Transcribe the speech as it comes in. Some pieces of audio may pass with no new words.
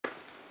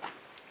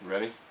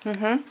Ready?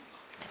 Mm-hmm.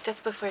 It's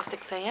just before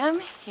 6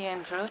 a.m. here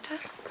in Vorokhta.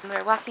 And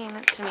we're walking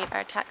to meet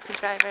our taxi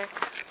driver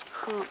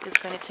who is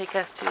going to take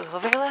us to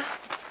Hoverla.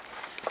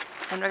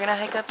 And we're going to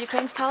hike up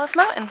Ukraine's tallest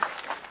mountain.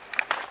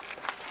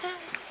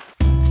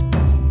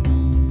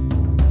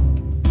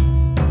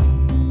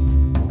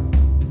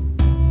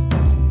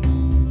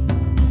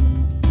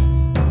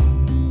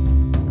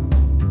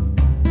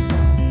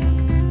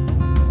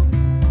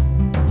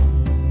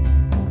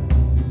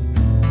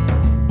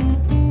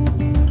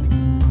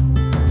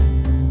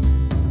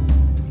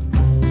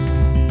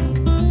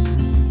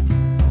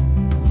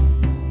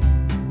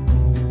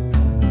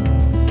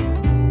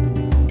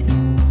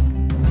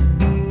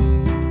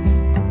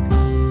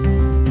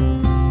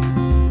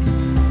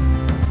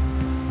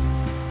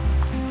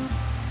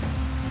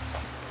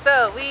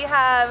 So we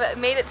have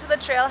made it to the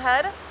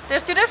trailhead.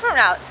 There's two different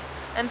routes,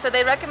 and so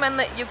they recommend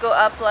that you go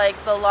up like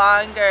the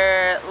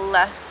longer,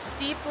 less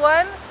steep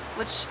one,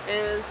 which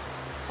is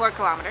 4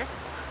 kilometers,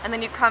 and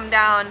then you come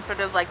down sort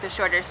of like the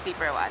shorter,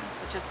 steeper one,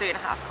 which is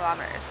 3.5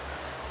 kilometers.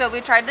 So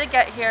we tried to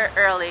get here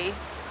early,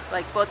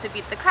 like both to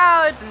beat the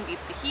crowds and beat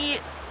the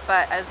heat,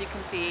 but as you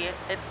can see,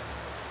 it's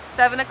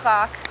 7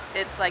 o'clock,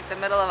 it's like the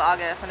middle of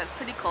August, and it's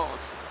pretty cold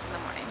in the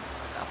morning,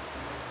 so.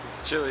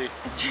 It's chilly.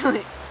 It's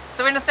chilly.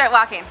 So we're gonna start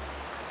walking.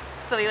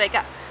 So we wake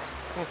up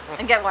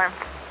and get warm.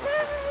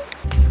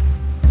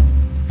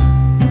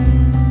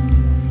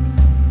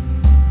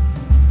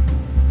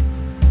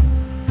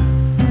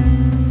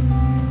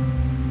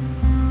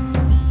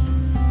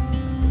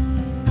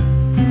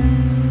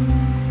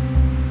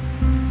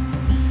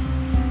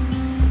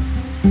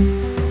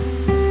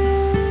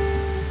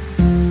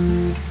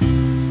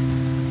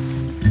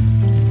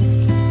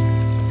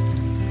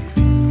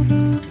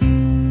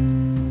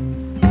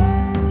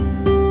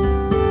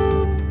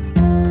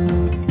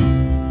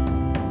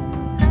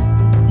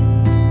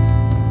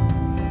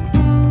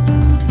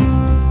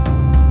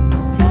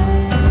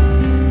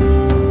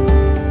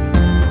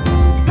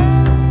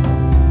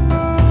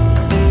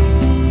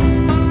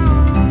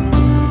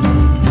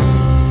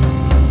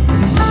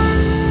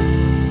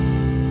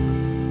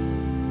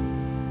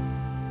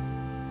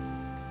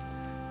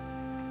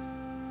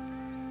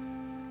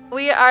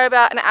 We are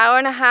about an hour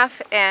and a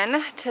half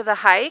in to the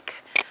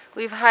hike.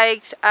 We've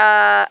hiked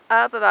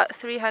up about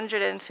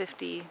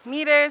 350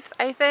 meters,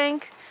 I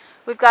think.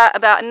 We've got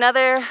about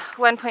another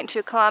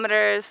 1.2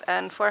 kilometers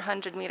and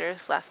 400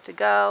 meters left to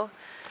go.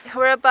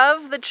 We're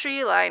above the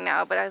tree line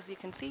now, but as you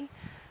can see,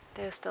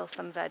 there's still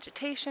some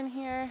vegetation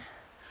here.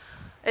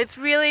 It's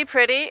really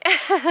pretty.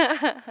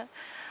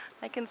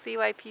 I can see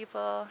why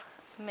people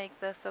make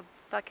this a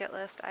bucket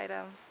list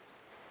item.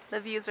 The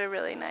views are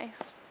really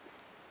nice.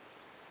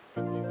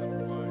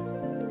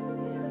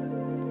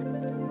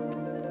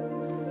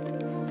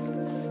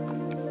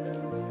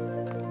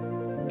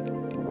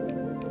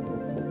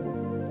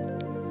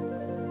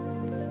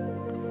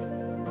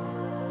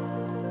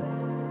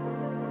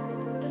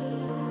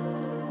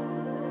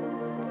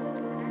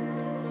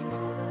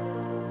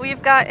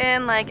 We've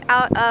gotten like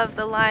out of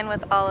the line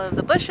with all of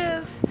the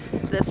bushes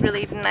to this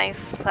really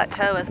nice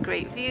plateau with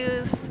great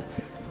views.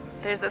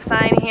 There's a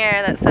sign here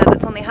that says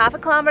it's only half a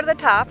kilometer to the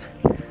top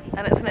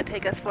and it's going to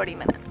take us 40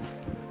 minutes.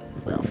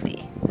 We'll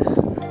see.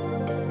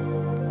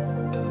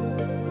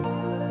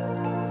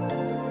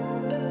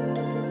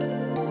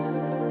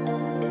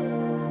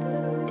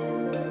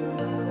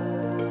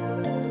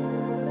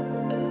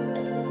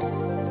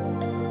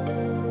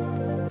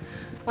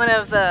 One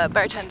of the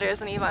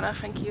bartenders in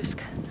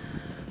Ivano-Frankivsk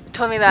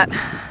told me that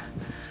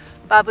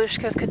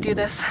babushkas could do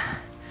this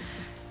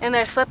in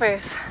their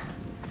slippers.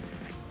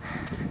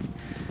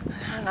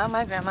 Not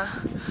my grandma.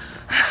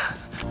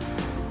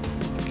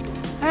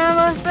 We're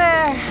almost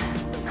there.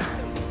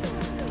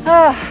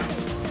 Oh,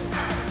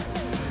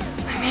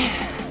 I made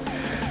it.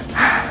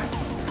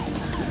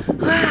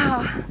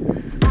 Wow.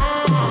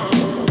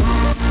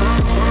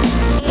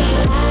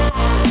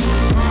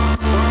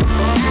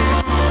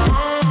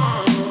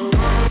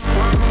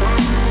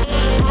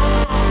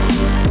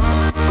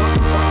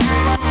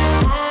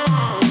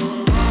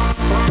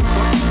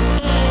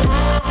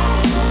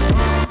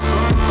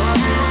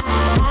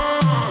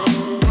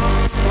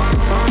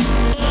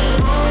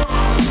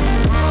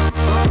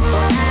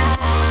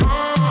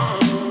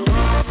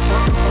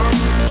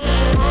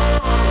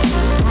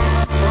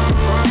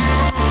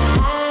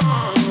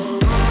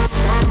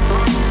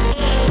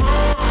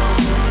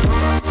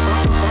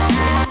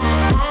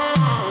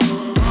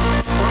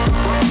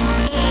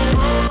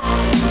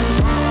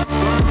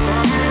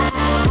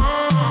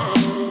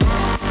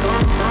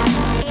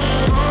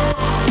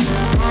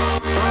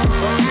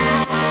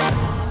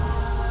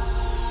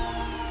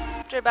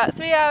 After about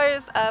 3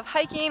 hours of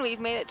hiking,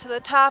 we've made it to the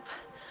top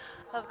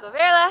of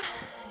Goverla,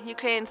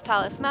 Ukraine's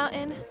tallest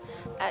mountain,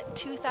 at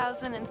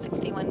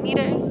 2,061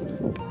 meters.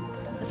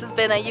 This has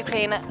been a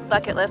Ukraine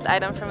bucket list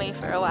item for me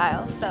for a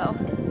while, so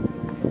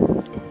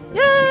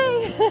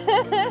yay!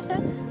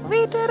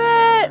 We did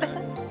it!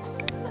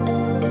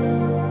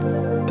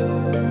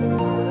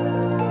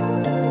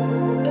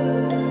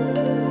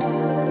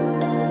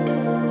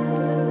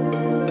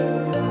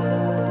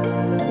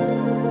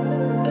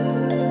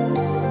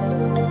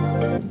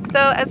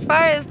 as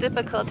far as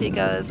difficulty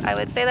goes, I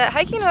would say that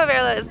hiking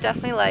Hoverla is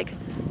definitely like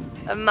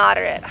a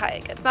moderate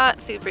hike. It's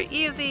not super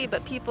easy,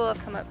 but people have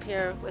come up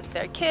here with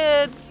their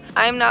kids.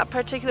 I'm not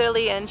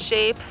particularly in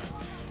shape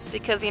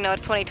because, you know,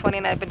 it's 2020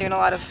 and I've been doing a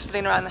lot of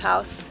sitting around the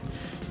house,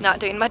 not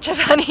doing much of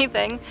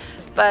anything,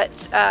 but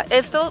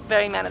it's still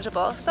very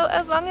manageable. So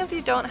as long as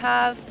you don't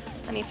have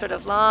any sort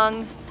of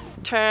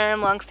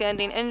long-term,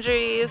 long-standing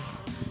injuries,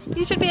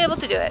 you should be able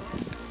to do it.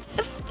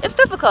 It's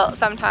difficult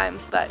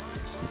sometimes, but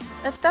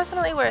it's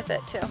definitely worth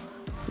it too.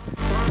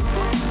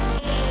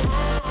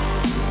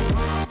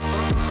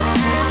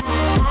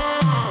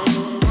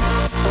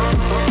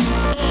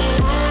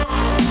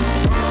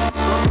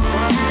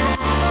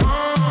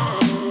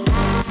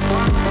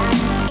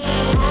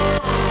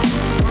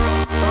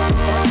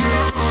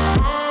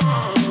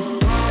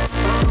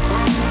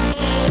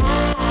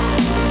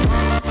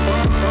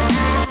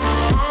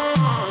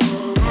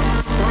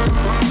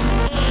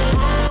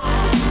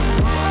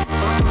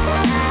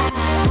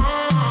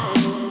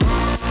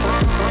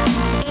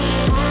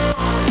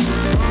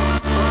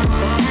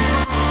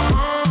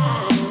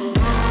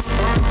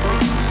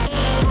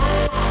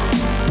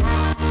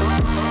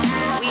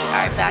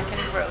 Back in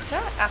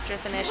Vorokhta after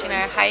finishing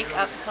our hike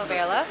up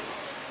Hoverla,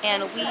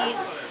 and we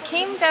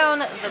came down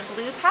the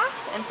blue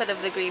path instead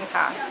of the green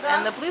path,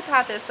 and the blue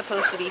path is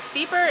supposed to be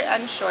steeper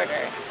and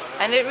shorter,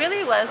 and it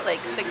really was like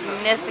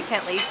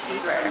significantly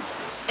steeper.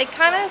 It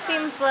kind of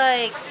seems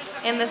like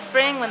in the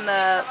spring when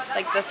the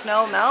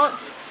snow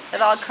melts,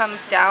 it all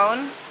comes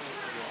down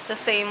the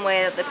same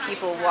way that the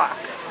people walk.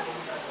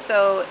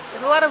 So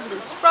there's a lot of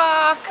loose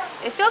rock.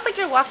 It feels like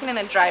you're walking in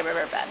a dry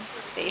riverbed,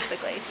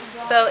 basically.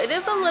 So it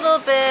is a little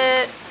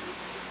bit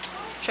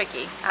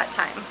tricky at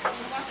times.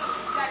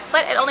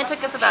 But it only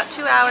took us about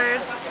 2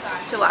 hours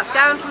to walk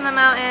down from the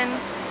mountain.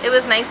 It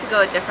was nice to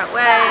go a different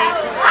way,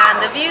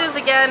 and the views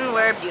again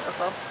were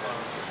beautiful.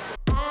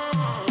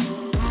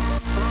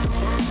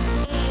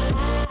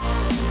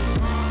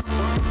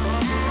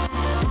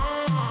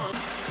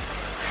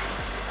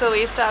 So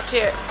we stopped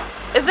here.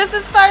 Is this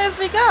as far as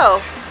we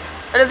go?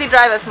 Or does he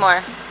drive us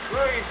more?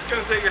 Well, he's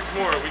gonna take us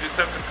more. We just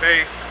have to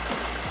pay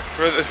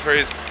for the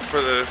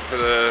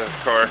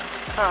car.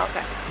 Oh,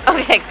 okay.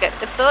 Okay, good.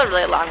 It's still a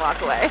really long walk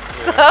away, yeah.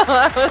 So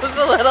I was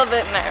a little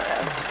bit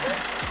nervous.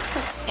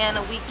 And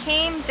we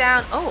came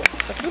down. Oh,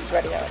 the food's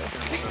ready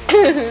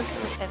already.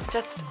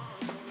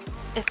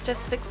 It's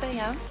just 6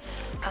 a.m.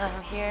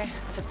 Here.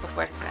 It's just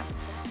before 6 a.m.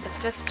 It's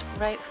just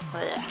right.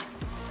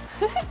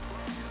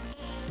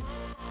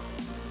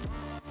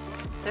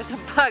 There's a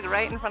bug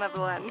right in front of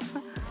the lens.